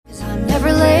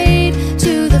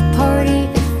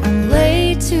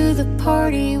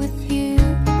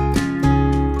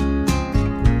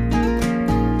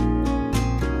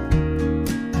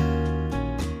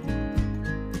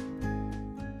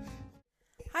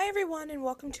Hi, everyone, and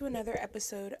welcome to another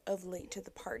episode of Late to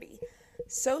the Party.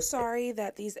 So sorry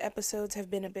that these episodes have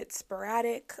been a bit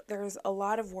sporadic. There's a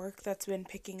lot of work that's been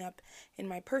picking up in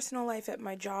my personal life at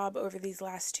my job over these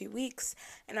last 2 weeks,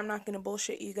 and I'm not going to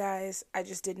bullshit you guys. I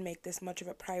just didn't make this much of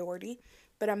a priority,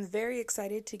 but I'm very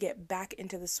excited to get back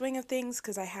into the swing of things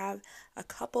because I have a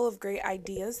couple of great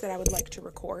ideas that I would like to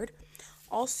record.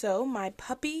 Also, my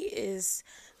puppy is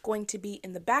going to be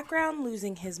in the background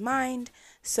losing his mind.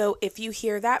 So if you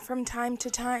hear that from time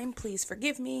to time, please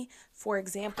forgive me. For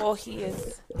example, he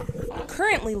is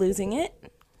currently losing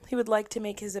it. He would like to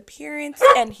make his appearance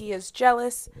and he is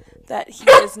jealous that he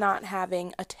is not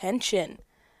having attention.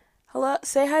 Hello,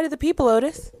 say hi to the people,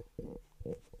 Otis.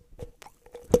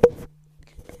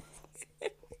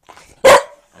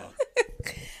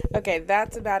 Okay,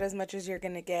 that's about as much as you're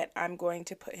going to get. I'm going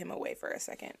to put him away for a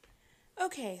second.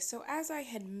 Okay, so as I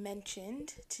had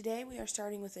mentioned, today we are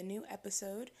starting with a new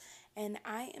episode, and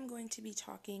I am going to be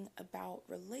talking about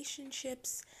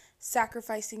relationships,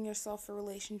 sacrificing yourself for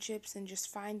relationships, and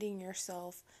just finding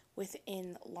yourself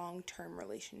within long-term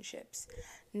relationships.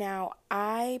 Now,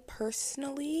 I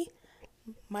personally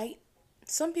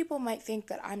some people might think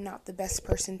that I'm not the best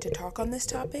person to talk on this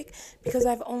topic because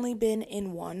I've only been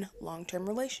in one long-term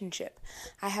relationship.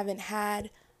 I haven't had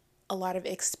a lot of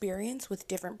experience with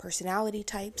different personality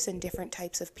types and different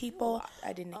types of people.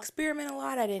 I didn't experiment a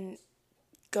lot. I didn't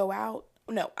go out.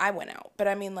 No, I went out. But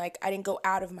I mean, I didn't go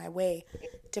out of my way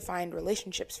to find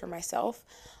relationships for myself.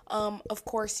 Of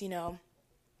course,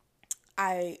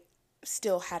 I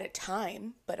still had a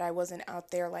time, but I wasn't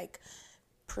out there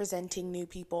presenting new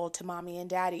people to mommy and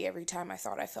daddy every time I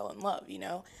thought I fell in love,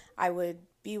 I would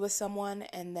be with someone,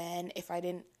 and then if I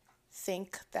didn't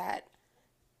think that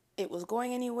it was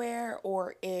going anywhere,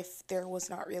 or if there was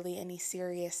not really any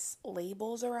serious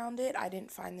labels around it, I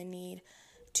didn't find the need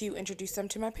to introduce them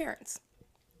to my parents.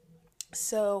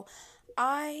 So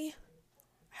I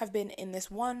have been in this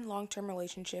one long-term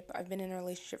relationship. I've been in a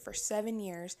relationship for 7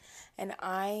 years, and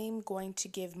I'm going to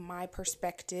give my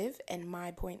perspective and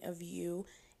my point of view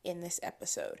in this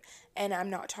episode. And I'm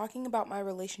not talking about my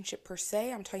relationship per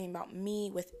se. I'm talking about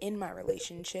me within my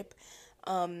relationship.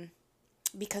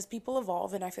 Because people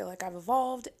evolve, and I feel like I've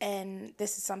evolved, and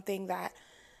this is something that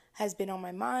has been on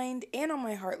my mind and on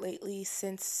my heart lately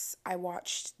since I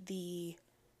watched the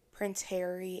Prince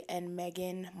Harry and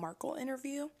Meghan Markle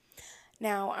interview.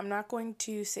 Now, I'm not going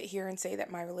to sit here and say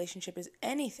that my relationship is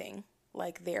anything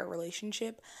like their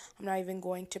relationship. I'm not even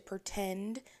going to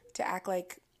pretend to act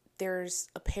like there's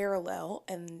a parallel,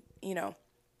 and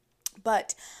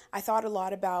but I thought a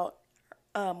lot about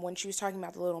when she was talking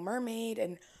about The Little Mermaid,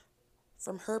 and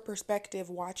from her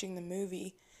perspective, watching the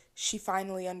movie, she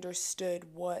finally understood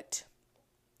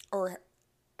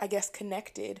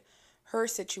connected her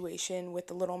situation with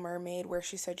The Little Mermaid, where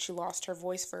she said she lost her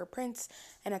voice for a prince,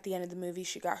 and at the end of the movie,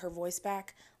 she got her voice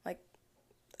back.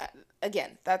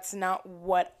 Again, that's not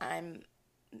what I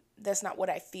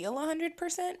feel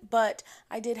 100%, but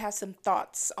I did have some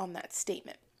thoughts on that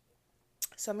statement.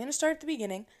 So I'm going to start at the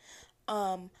beginning.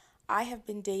 I have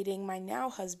been dating my now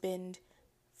husband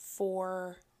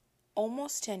for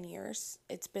almost 10 years.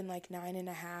 It's been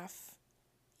 9.5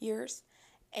 years.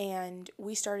 And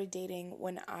we started dating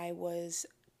when I was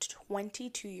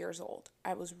 22 years old.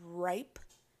 I was ripe,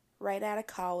 right out of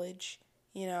college,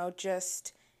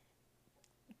 just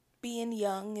being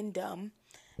young and dumb.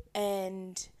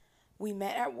 And we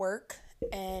met at work,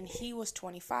 and he was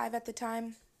 25 at the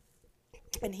time,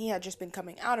 and he had just been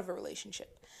coming out of a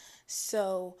relationship.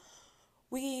 So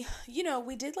we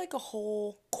did a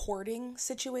whole courting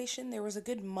situation. There was a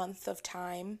good month of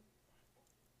time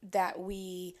that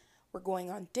we were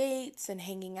going on dates and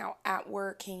hanging out at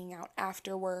work, hanging out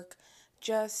after work,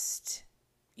 just,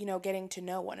 getting to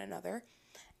know one another.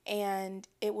 And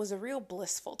it was a real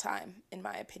blissful time, in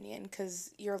my opinion,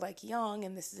 because you're young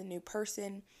and this is a new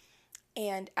person.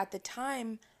 And at the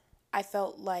time, I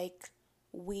felt like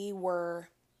we were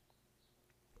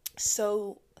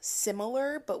so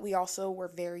similar, but we also were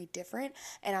very different,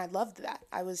 and I loved that.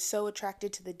 I was so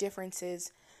attracted to the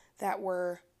differences that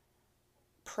were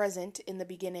present in the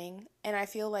beginning, and I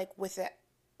feel like with it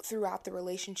throughout the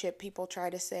relationship, people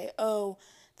try to say, oh,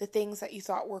 the things that you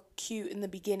thought were cute in the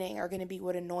beginning are going to be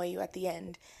what annoy you at the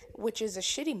end, which is a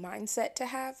shitty mindset to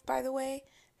have, by the way,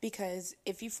 because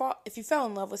if you fell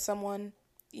in love with someone,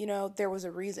 there was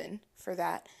a reason for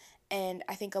that. And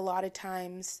I think a lot of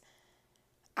times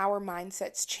our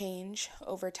mindsets change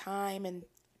over time, and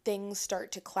things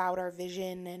start to cloud our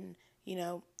vision and,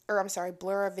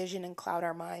 blur our vision and cloud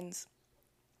our minds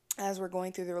as we're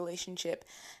going through the relationship.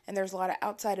 And there's a lot of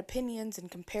outside opinions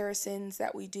and comparisons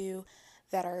that we do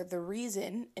that are the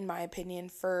reason, in my opinion,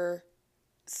 for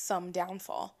some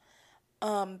downfall.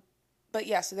 But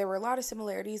yeah, so there were a lot of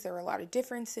similarities, there were a lot of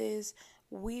differences.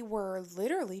 We were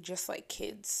literally just like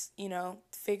kids,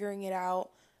 figuring it out,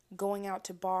 going out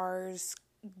to bars,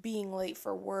 being late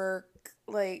for work,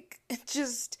 like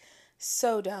just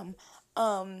so dumb.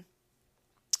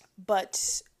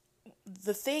 But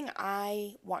the thing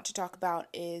I want to talk about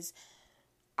is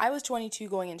I was 22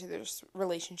 going into this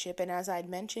relationship, and as I'd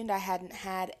mentioned, I hadn't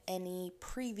had any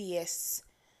previous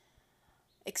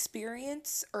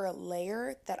experience or a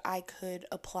layer that I could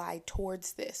apply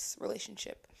towards this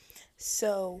relationship.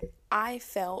 So I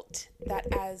felt that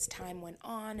as time went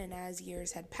on and as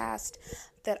years had passed,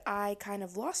 that I kind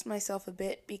of lost myself a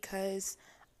bit because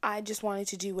I just wanted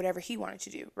to do whatever he wanted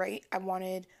to do, right?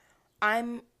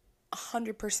 I'm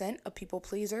 100% a people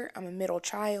pleaser. I'm a middle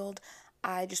child.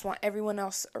 I just want everyone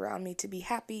else around me to be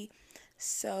happy.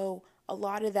 So a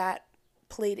lot of that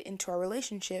played into our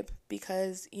relationship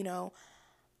because,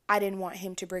 I didn't want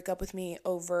him to break up with me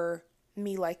over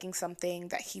me liking something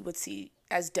that he would see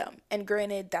as dumb. And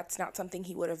granted, that's not something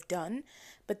he would have done,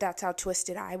 but that's how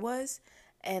twisted I was.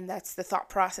 And that's the thought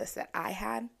process that I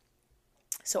had.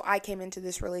 So I came into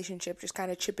this relationship just kind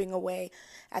of chipping away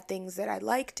at things that I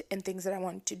liked and things that I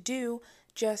wanted to do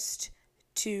just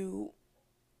to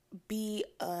be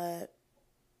a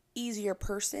easier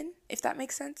person, if that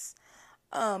makes sense.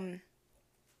 And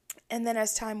then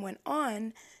as time went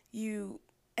on,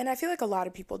 and I feel like a lot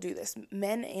of people do this,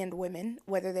 men and women,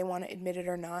 whether they want to admit it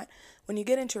or not. When you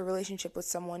get into a relationship with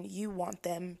someone, you want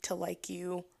them to like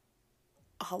you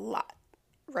a lot,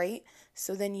 right?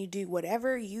 So then you do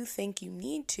whatever you think you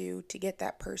need to get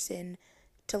that person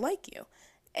to like you.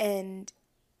 And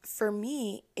for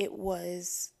me, it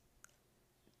was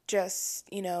just,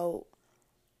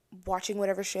 watching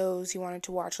whatever shows he wanted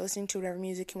to watch, listening to whatever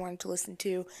music he wanted to listen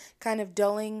to, kind of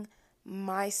dulling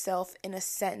myself in a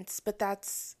sense, but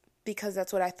that's because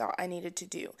that's what I thought I needed to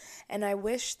do. And I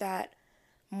wish that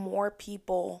more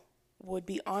people would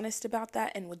be honest about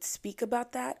that and would speak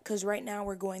about that, because right now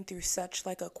we're going through such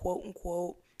like a quote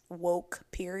unquote woke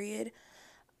period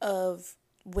of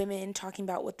women talking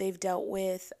about what they've dealt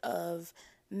with, of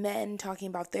men talking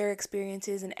about their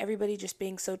experiences, and everybody just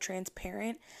being so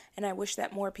transparent. And I wish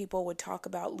that more people would talk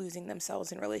about losing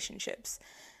themselves in relationships,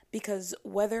 because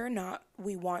whether or not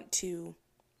we want to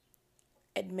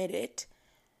admit it,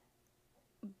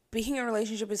 being in a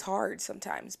relationship is hard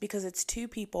sometimes because it's two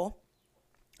people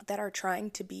that are trying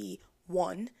to be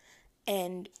one,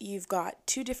 and you've got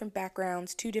two different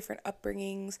backgrounds, two different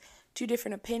upbringings, two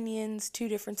different opinions, two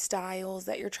different styles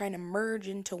that you're trying to merge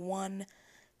into one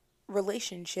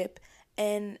relationship,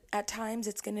 and at times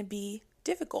it's going to be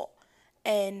difficult.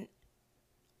 And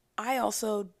I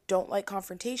also don't like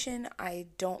confrontation. I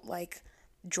don't like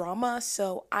drama,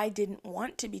 so I didn't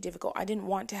want to be difficult. I didn't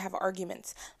want to have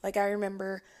arguments. Like, I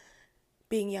remember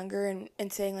being younger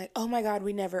and saying like, oh my God,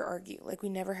 we never argue. Like, we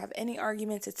never have any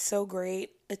arguments. It's so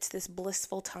great. It's this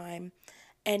blissful time.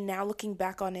 And now looking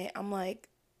back on it, I'm like,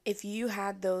 if you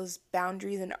had those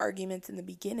boundaries and arguments in the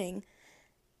beginning,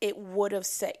 it would have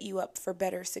set you up for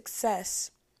better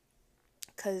success.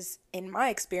 Because in my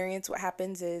experience, what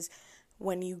happens is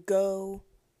when you go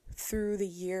through the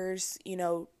years,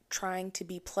 trying to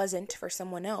be pleasant for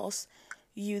someone else,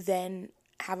 you then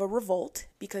have a revolt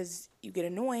because you get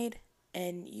annoyed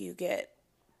and you get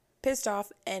pissed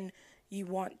off and you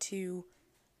want to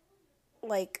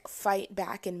like fight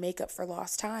back and make up for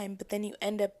lost time, but then you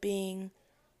end up being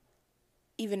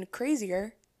even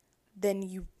crazier than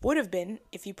you would have been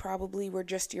if you probably were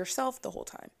just yourself the whole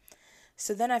time.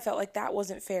 So then I felt like that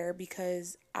wasn't fair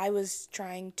because I was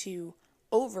trying to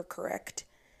overcorrect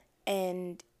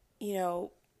and,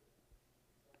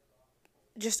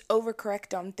 just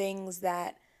overcorrect on things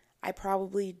that I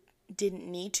probably didn't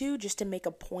need to, just to make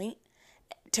a point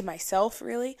to myself,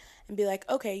 really, and be like,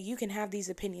 okay, you can have these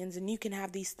opinions and you can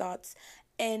have these thoughts.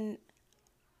 And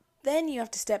then you have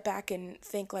to step back and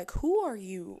think, like, who are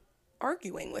you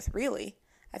arguing with, really?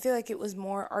 I feel like it was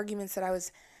more arguments that I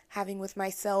was having with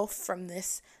myself from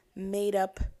this made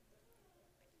up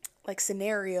like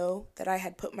scenario that I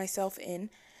had put myself in.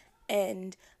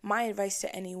 And my advice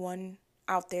to anyone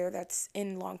out there that's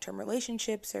in long-term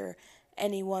relationships, or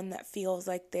anyone that feels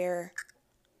like they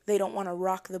don't want to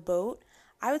rock the boat,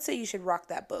 I would say you should rock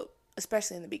that boat,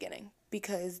 especially in the beginning,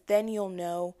 because then you'll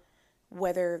know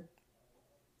whether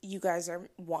you guys are,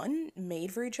 one,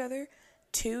 made for each other,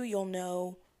 two, you'll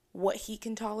know what he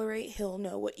can tolerate, he'll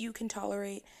know what you can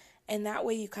tolerate, and that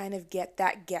way you kind of get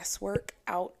that guesswork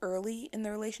out early in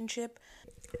the relationship.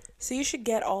 So you should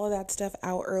get all of that stuff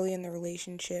out early in the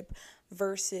relationship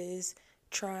versus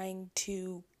trying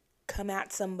to come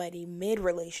at somebody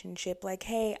mid-relationship like,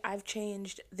 hey, I've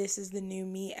changed, this is the new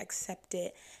me, accept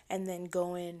it, and then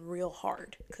go in real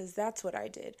hard, because that's what I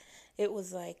did. It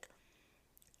was like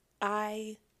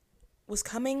I was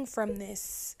coming from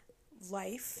this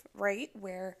life, right,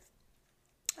 where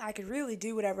I could really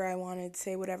do whatever I wanted,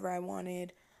 say whatever I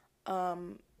wanted,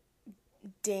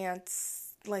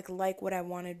 dance like what I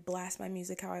wanted, blast my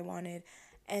music how I wanted.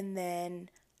 And then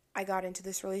I got into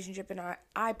this relationship, and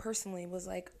I personally was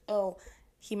like, oh,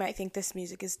 he might think this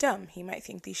music is dumb. He might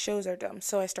think these shows are dumb.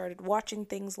 So I started watching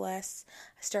things less.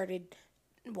 I started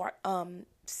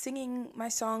singing my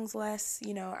songs less.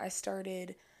 I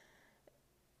started...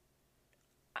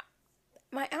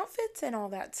 My outfits and all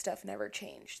that stuff never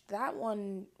changed. That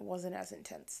one wasn't as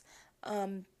intense.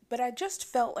 But I just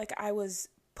felt like I was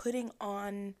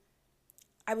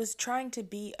trying to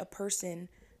be a person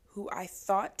who I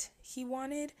thought he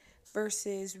wanted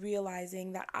versus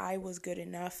realizing that I was good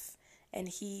enough and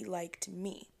he liked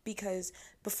me. Because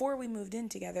before we moved in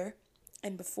together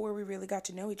and before we really got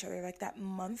to know each other, like that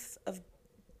month of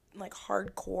like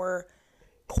hardcore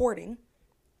courting,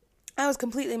 I was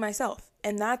completely myself.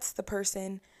 And that's the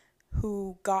person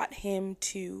who got him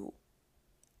to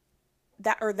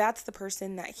that's the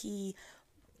person that he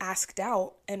asked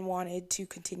out and wanted to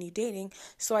continue dating.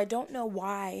 So I don't know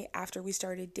why after we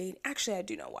started dating, actually I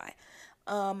do know why.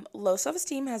 Low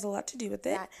self-esteem has a lot to do with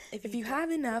it. If you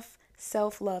have enough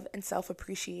self-love and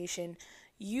self-appreciation,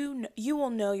 you will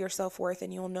know your self-worth,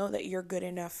 and you'll know that you're good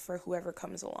enough for whoever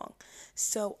comes along.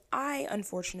 So I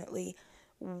unfortunately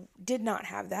did not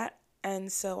have that.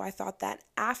 And so I thought that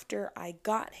after I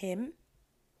got him,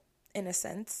 in a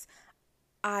sense,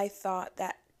 I thought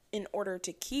that in order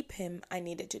to keep him, I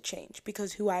needed to change,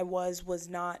 because who I was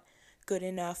not good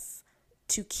enough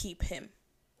to keep him.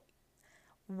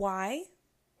 Why?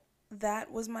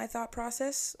 That was my thought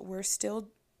process. We're still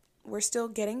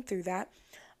getting through that.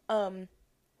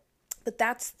 But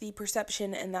that's the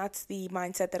perception, and that's the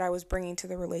mindset that I was bringing to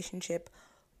the relationship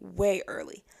way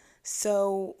early.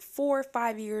 So 4 or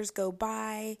 5 years go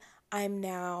by. I'm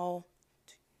now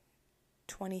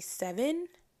 27.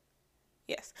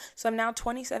 Yes. So I'm now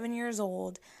 27 years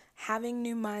old, having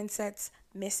new mindsets,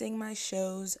 missing my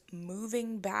shows,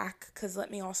 moving back. Because let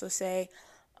me also say,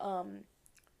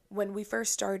 when we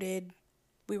first started,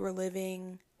 we were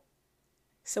living,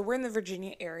 so we're in the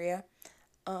Virginia area,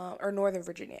 or Northern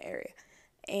Virginia area.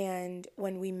 And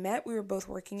when we met, we were both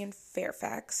working in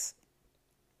Fairfax.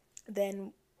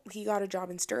 Then he got a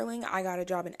job in Sterling, I got a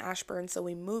job in Ashburn, so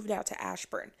we moved out to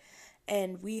Ashburn.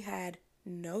 And we had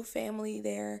no family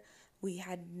there. We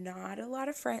had not a lot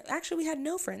of friends. Actually, we had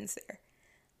no friends there,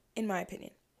 in my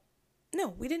opinion. No,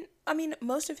 we didn't. I mean,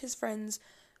 most of his friends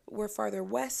were farther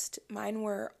west. Mine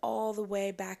were all the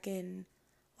way back in,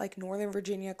 like, Northern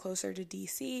Virginia, closer to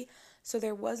DC. So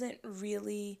there wasn't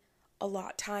really a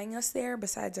lot tying us there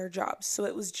besides our jobs. So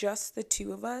it was just the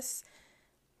two of us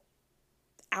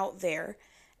out there.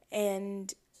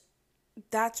 And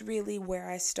that's really where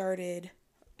I started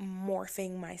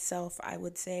morphing myself, I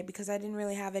would say, because I didn't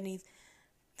really have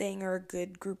anything or a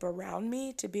good group around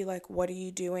me to be like, what are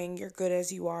you doing? You're good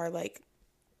as you are, like,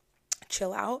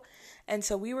 chill out. And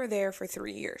so we were there for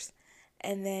 3 years.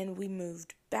 And then we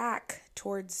moved back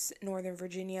towards Northern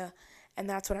Virginia, and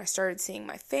that's when I started seeing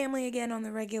my family again on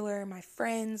the regular, my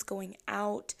friends, going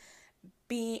out,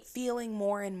 feeling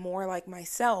more and more like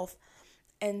myself.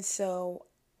 And so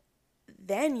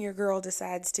then your girl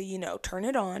decides to, turn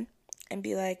it on and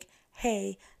be like,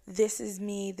 hey, this is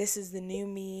me, this is the new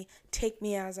me, take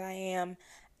me as I am.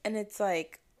 And it's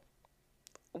like,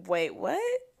 wait, what?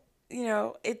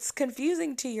 It's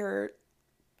confusing to your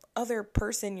other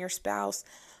person, your spouse,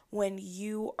 when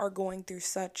you are going through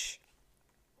such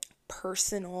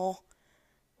personal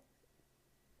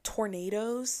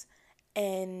tornadoes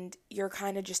and you're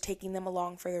kind of just taking them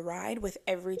along for the ride with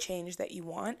every change that you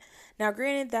want. Now,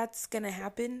 granted, that's going to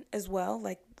happen as well.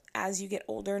 Like, as you get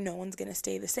older, no one's going to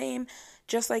stay the same.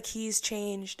 Just like he's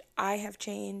changed, I have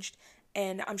changed,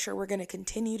 and I'm sure we're going to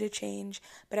continue to change.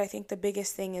 But I think the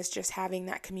biggest thing is just having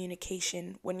that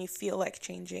communication when you feel like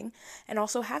changing, and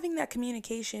also having that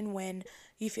communication when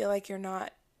you feel like you're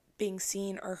not being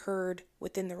seen or heard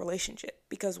within the relationship.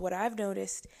 Because what I've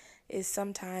noticed is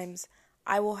sometimes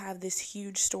I will have this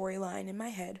huge storyline in my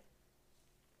head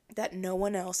that no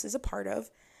one else is a part of.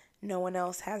 No one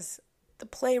else has the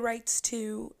playwrights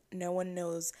to. No one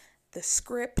knows the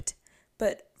script.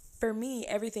 But for me,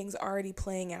 everything's already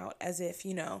playing out as if,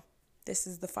 this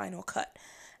is the final cut.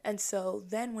 And so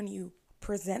then when you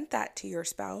present that to your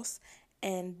spouse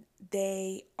and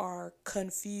they are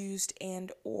confused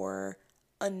and or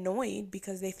annoyed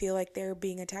because they feel like they're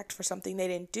being attacked for something they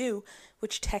didn't do,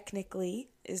 which technically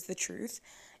is the truth,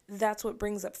 that's what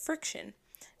brings up friction.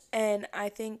 And I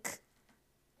think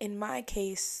in my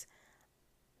case,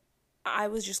 I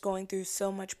was just going through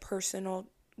so much personal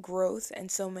growth and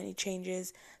so many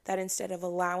changes that instead of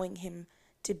allowing him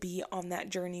to be on that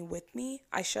journey with me,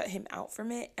 I shut him out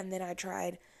from it, and then I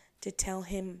tried to tell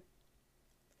him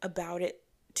about it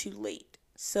too late.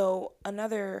 So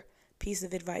another piece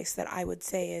of advice that I would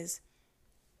say is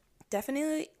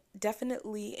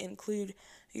definitely include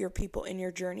your people in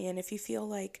your journey, and if you feel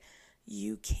like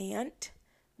you can't,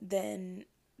 then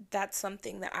that's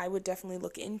something that I would definitely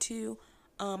look into.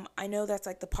 I know that's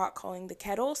like the pot calling the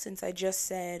kettle, since I just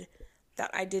said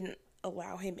that I didn't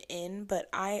allow him in, but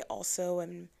I also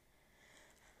am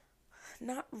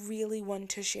not really one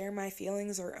to share my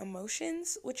feelings or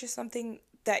emotions, which is something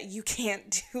that you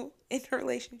can't do in a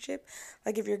relationship.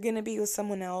 Like, if you're going to be with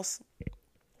someone else,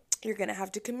 you're going to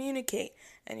have to communicate,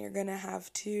 and you're going to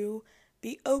have to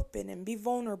be open and be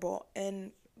vulnerable.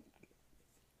 And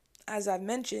as I've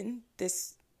mentioned,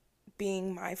 this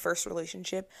being my first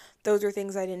relationship, those are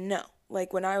things I didn't know.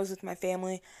 Like, when I was with my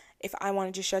family, if I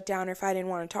wanted to shut down or if I didn't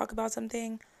want to talk about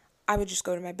something, I would just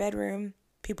go to my bedroom.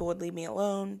 People would leave me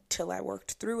alone till I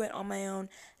worked through it on my own,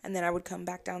 and then I would come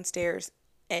back downstairs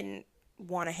and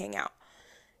want to hang out.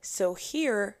 So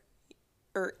here,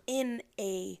 or in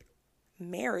a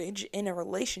marriage, in a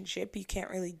relationship, you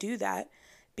can't really do that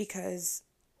because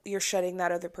you're shutting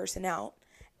that other person out,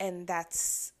 and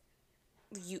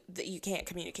you can't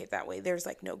communicate that way. There's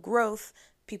like no growth.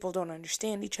 People don't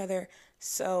understand each other.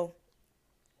 So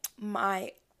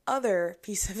my other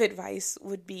piece of advice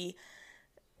would be,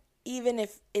 even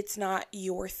if it's not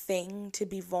your thing to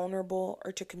be vulnerable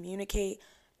or to communicate,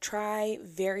 try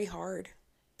very hard,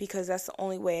 because that's the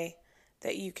only way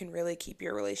that you can really keep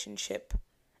your relationship,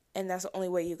 and that's the only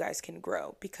way you guys can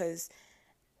grow, because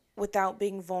without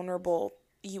being vulnerable,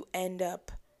 it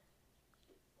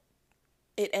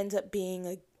ends up being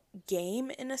a game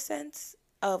in a sense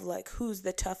of like who's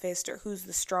the toughest or who's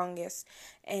the strongest.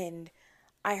 And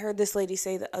I heard this lady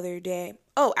say the other day,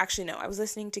 oh, actually, no, I was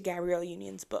listening to Gabrielle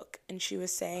Union's book, and she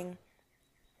was saying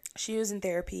she was in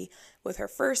therapy with her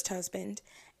first husband,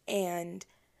 and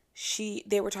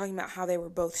they were talking about how they were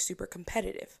both super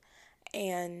competitive.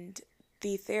 And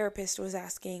the therapist was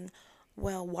asking,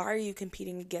 well, why are you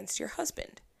competing against your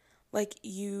husband? Like,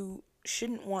 you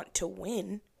shouldn't want to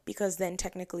win, because then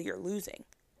technically you're losing.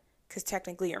 Because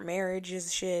technically your marriage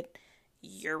is shit,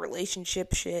 your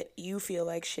relationship shit, you feel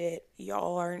like shit,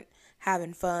 y'all aren't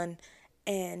having fun.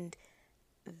 And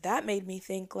that made me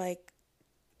think, like,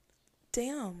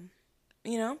 damn,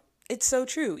 it's so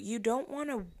true. You don't want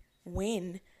to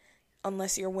win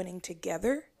unless you're winning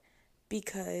together,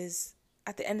 because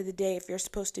at the end of the day, if you're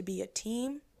supposed to be a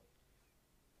team,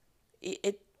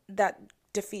 that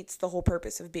defeats the whole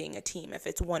purpose of being a team if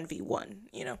it's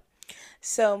 1v1.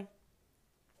 So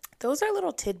those are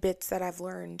little tidbits that I've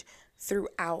learned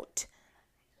throughout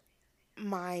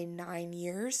my 9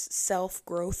 years,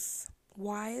 self-growth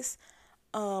wise.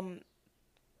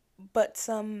 But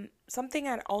something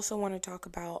I'd also want to talk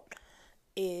about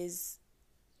is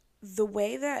the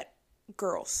way that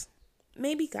girls,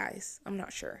 maybe guys, I'm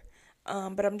not sure,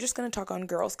 but I'm just going to talk on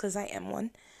girls because I am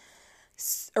one,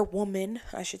 or woman,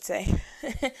 I should say.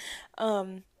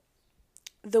 The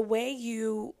way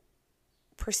you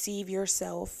perceive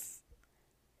yourself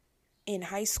in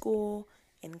high school,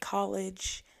 in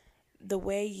college, the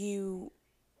way you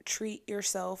treat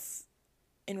yourself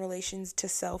in relations to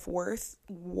self-worth,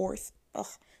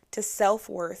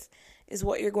 is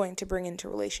what you're going to bring into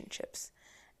relationships.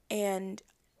 And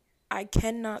I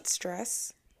cannot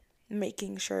stress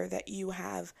making sure that you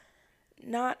have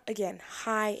not, again,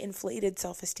 high inflated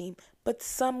self-esteem, but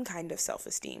some kind of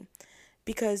self-esteem.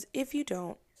 Because if you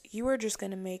don't, you are just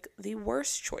going to make the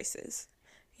worst choices.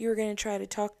 You're going to try to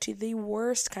talk to the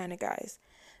worst kind of guys.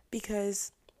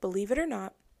 Because, believe it or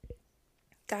not,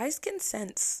 guys can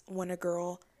sense when a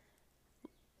girl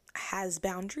has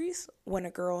boundaries, when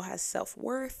a girl has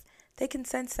self-worth. They can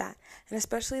sense that. And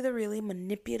especially the really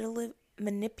manipulative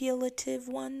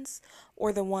ones,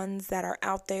 or the ones that are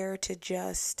out there to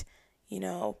just,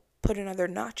 put another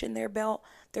notch in their belt,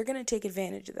 they're going to take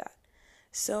advantage of that.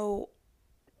 So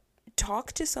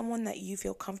talk to someone that you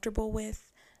feel comfortable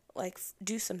with, like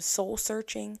do some soul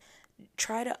searching,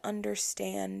 try to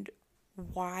understand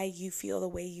why you feel the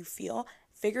way you feel,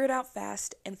 figure it out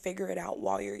fast, and figure it out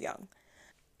while you're young.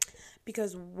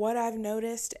 Because what I've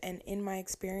noticed, and in my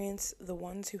experience, the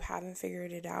ones who haven't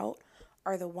figured it out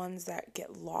are the ones that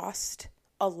get lost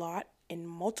a lot in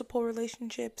multiple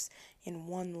relationships, in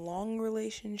one long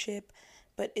relationship,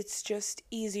 but it's just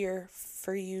easier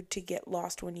for you to get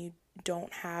lost when you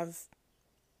don't have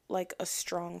like a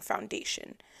strong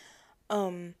foundation.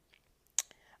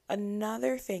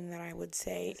 Another thing that I would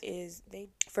say is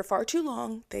for far too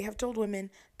long, they have told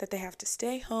women that they have to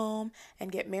stay home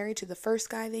and get married to the first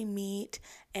guy they meet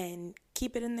and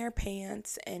keep it in their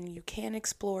pants, and you can't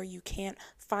explore, you can't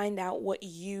find out what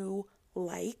you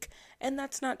like, and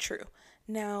that's not true.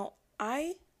 Now,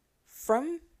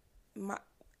 from my,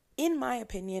 in my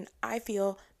opinion, I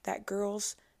feel that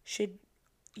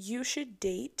you should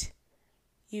date,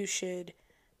 you should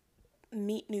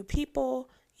meet new people,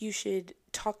 you should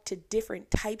talk to different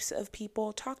types of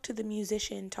people. Talk to the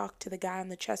musician, talk to the guy on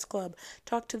the chess club,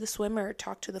 talk to the swimmer,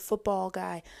 talk to the football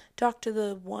guy, talk to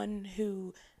the one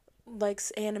who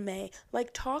likes anime.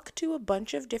 Like, talk to a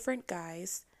bunch of different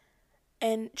guys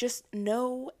and just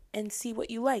know and see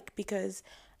what you like, because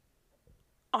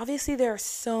obviously there are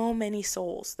so many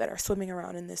souls that are swimming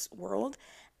around in this world,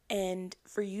 and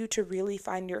for you to really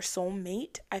find your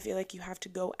soulmate, I feel like you have to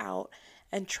go out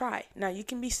and try. Now, you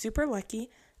can be super lucky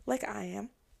like I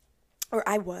am, or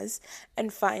I was,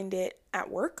 and find it at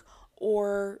work,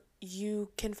 or you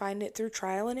can find it through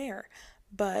trial and error.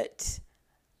 But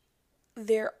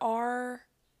there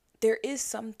is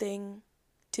something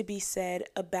to be said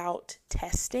about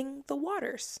testing the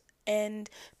waters and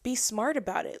be smart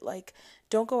about it. Like,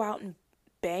 don't go out and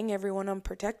bang everyone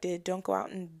unprotected. Don't go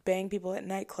out and bang people at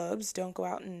nightclubs. Don't go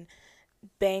out and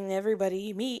bang everybody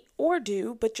you meet, or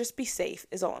do, but just be safe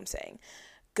is all I'm saying.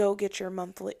 Go get your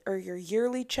monthly or your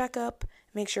yearly checkup.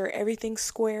 Make sure everything's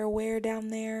square away down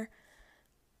there.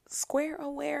 Square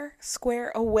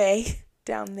away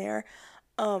down there.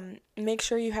 Make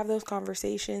sure you have those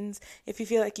conversations. If you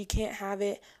feel like you can't have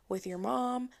it with your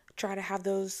mom, try to have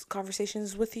those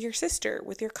conversations with your sister,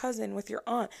 with your cousin, with your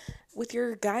aunt, with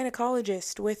your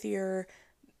gynecologist, with your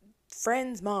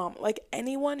friend's mom. Like,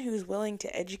 anyone who's willing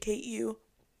to educate you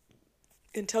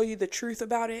and tell you the truth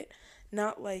about it.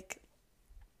 Not like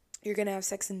you're going to have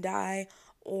sex and die,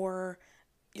 or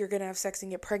you're going to have sex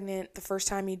and get pregnant the first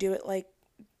time you do it. Like,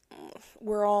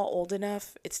 we're all old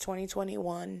enough. It's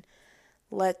 2021.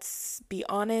 Let's be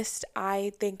honest.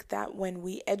 I think that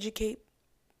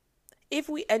if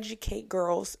we educate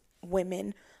girls,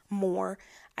 women more,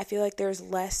 I feel like there's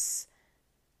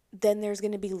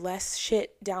going to be less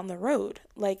shit down the road.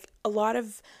 Like, a lot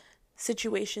of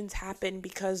situations happen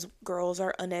because girls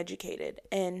are uneducated,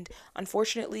 and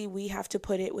unfortunately we have to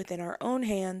put it within our own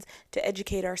hands to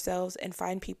educate ourselves and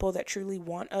find people that truly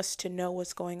want us to know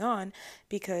what's going on,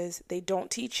 because they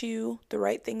don't teach you the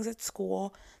right things at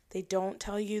school. They don't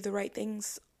tell you the right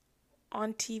things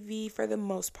on TV for the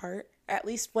most part, at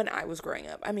least when I was growing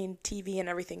up. I mean, TV and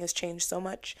everything has changed so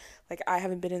much. Like, I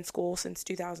haven't been in school since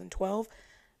 2012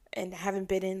 and haven't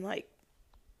been in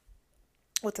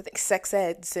sex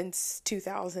ed since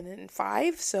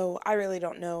 2005. So I really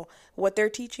don't know what they're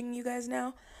teaching you guys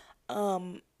now.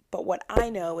 But what I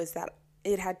know is that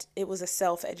it was a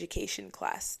self-education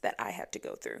class that I had to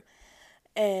go through.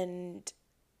 And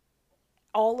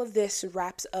all of this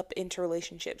wraps up into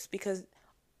relationships, because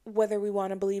whether we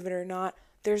want to believe it or not,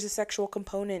 there's a sexual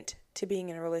component to being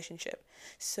in a relationship.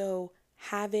 So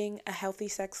having a healthy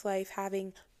sex life,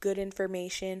 having good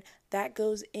information, that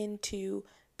goes into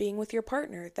being with your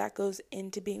partner, that goes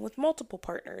into being with multiple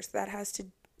partners,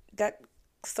 that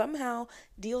somehow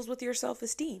deals with your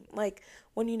self-esteem. Like,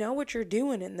 when you know what you're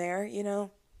doing in there,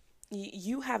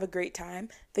 you have a great time,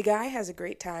 the guy has a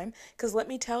great time, because let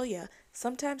me tell you,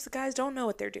 sometimes the guys don't know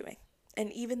what they're doing.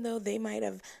 And even though they might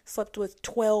have slept with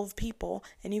 12 people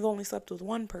and you've only slept with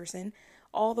one person,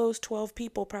 all those 12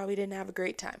 people probably didn't have a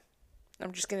great time.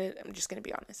 I'm just going to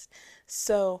be honest.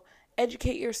 So,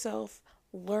 educate yourself,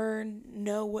 learn,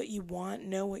 know what you want,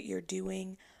 know what you're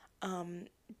doing.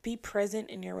 Be present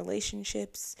in your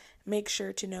relationships. Make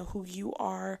sure to know who you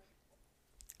are.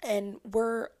 And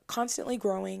we're constantly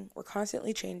growing. We're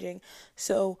constantly changing.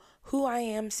 So who I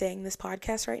am saying this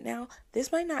podcast right now,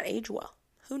 this might not age well.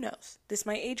 Who knows? This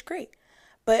might age great.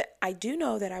 But I do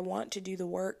know that I want to do the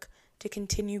work to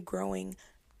continue growing,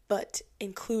 but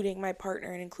including my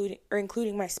partner and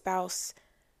including my spouse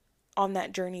on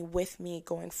that journey with me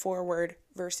going forward,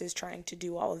 versus trying to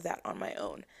do all of that on my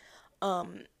own.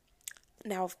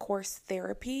 Now, of course,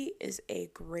 therapy is a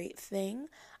great thing.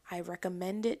 I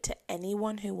recommend it to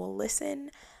anyone who will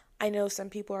listen. I know some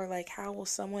people are like, how will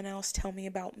someone else tell me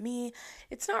about me?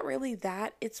 It's not really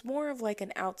that. It's more of like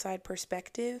an outside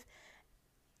perspective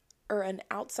or an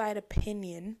outside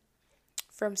opinion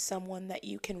from someone that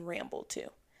you can ramble to.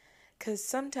 Because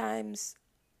sometimes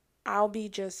I'll be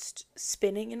just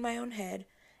spinning in my own head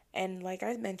and, like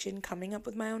I mentioned, coming up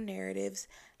with my own narratives.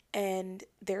 And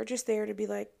they're just there to be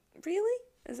like, really?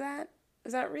 Is that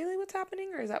really what's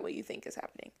happening, or is that what you think is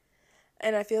happening?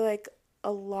 And I feel like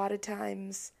a lot of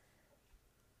times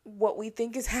what we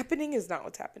think is happening is not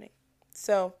what's happening.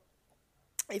 So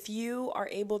if you are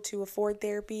able to afford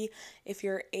therapy, if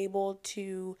you're able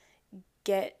to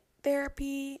get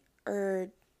therapy, or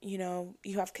you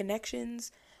have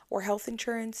connections or health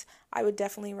insurance, I would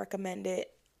definitely recommend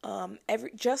it.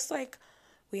 Just like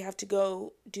we have to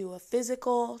go do a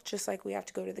physical, just like we have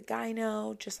to go to the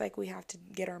gyno, just like we have to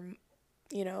get our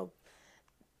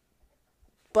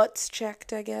butts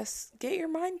checked, I guess. Get your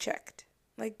mind checked.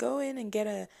 Like, go in and get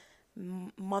a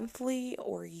monthly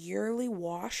or yearly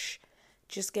wash.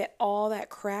 Just get all that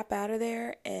crap out of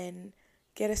there and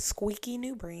get a squeaky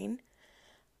new brain.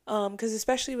 Because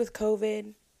especially with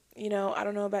COVID, I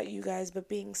don't know about you guys, but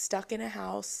being stuck in a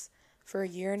house for a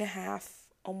year and a half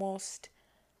almost,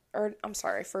 or I'm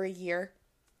sorry, for a year,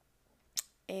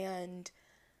 and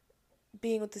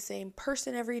being with the same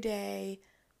person every day,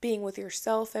 being with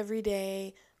yourself every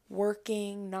day,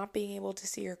 working, not being able to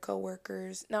see your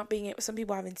coworkers, some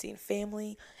people haven't seen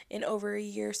family in over a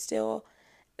year still.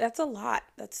 That's a lot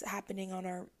that's happening on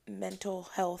our mental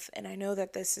health. And I know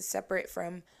that this is separate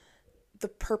from the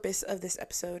purpose of this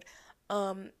episode.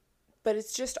 But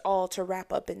it's just all to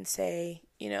wrap up and say,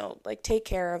 like, take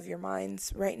care of your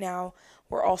minds. Right now,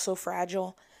 we're all so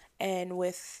fragile. And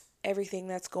with everything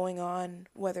that's going on,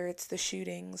 whether it's the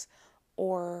shootings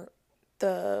or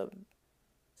the,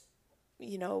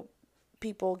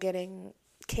 people getting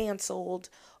canceled,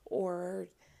 or,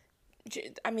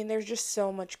 there's just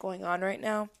so much going on right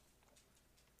now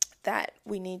that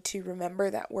we need to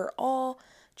remember that we're all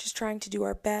just trying to do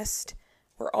our best.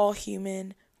 We're all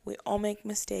human. We all make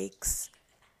mistakes.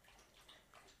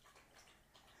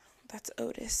 That's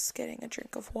Otis getting a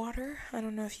drink of water. I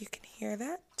don't know if you can hear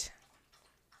that.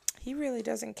 He really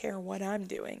doesn't care what I'm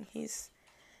doing. He's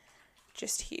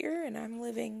just here, and I'm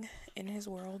living in his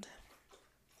world.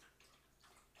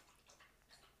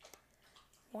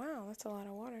 Wow, that's a lot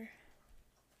of water.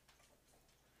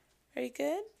 Are you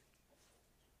good?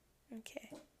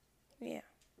 Okay. Yeah.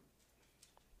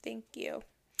 Thank you.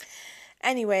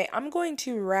 Anyway, I'm going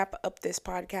to wrap up this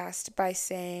podcast by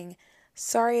saying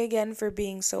sorry again for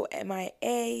being so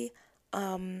MIA.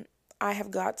 I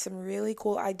have got some really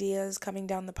cool ideas coming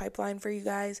down the pipeline for you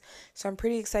guys, so I'm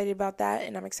pretty excited about that,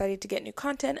 and I'm excited to get new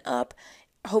content up,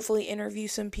 hopefully interview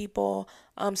some people,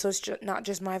 so it's not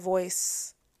just my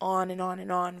voice on and on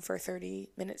and on for 30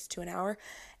 minutes to an hour,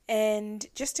 and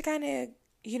just to kind of,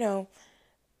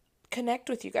 connect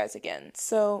with you guys again.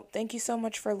 So thank you so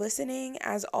much for listening.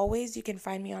 As always, you can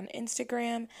find me on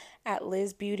Instagram at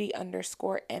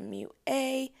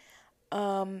LizBeauty_MUA.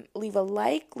 Leave a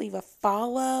like, leave a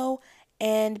follow,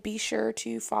 and be sure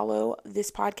to follow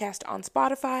this podcast on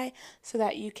Spotify so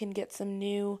that you can get some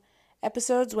new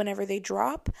episodes whenever they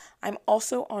drop. I'm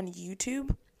also on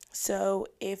YouTube, so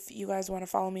if you guys want to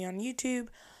follow me on YouTube,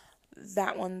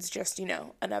 that one's just,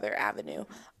 another avenue.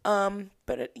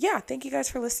 But yeah, thank you guys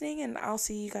for listening, and I'll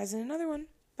see you guys in another one.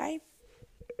 Bye.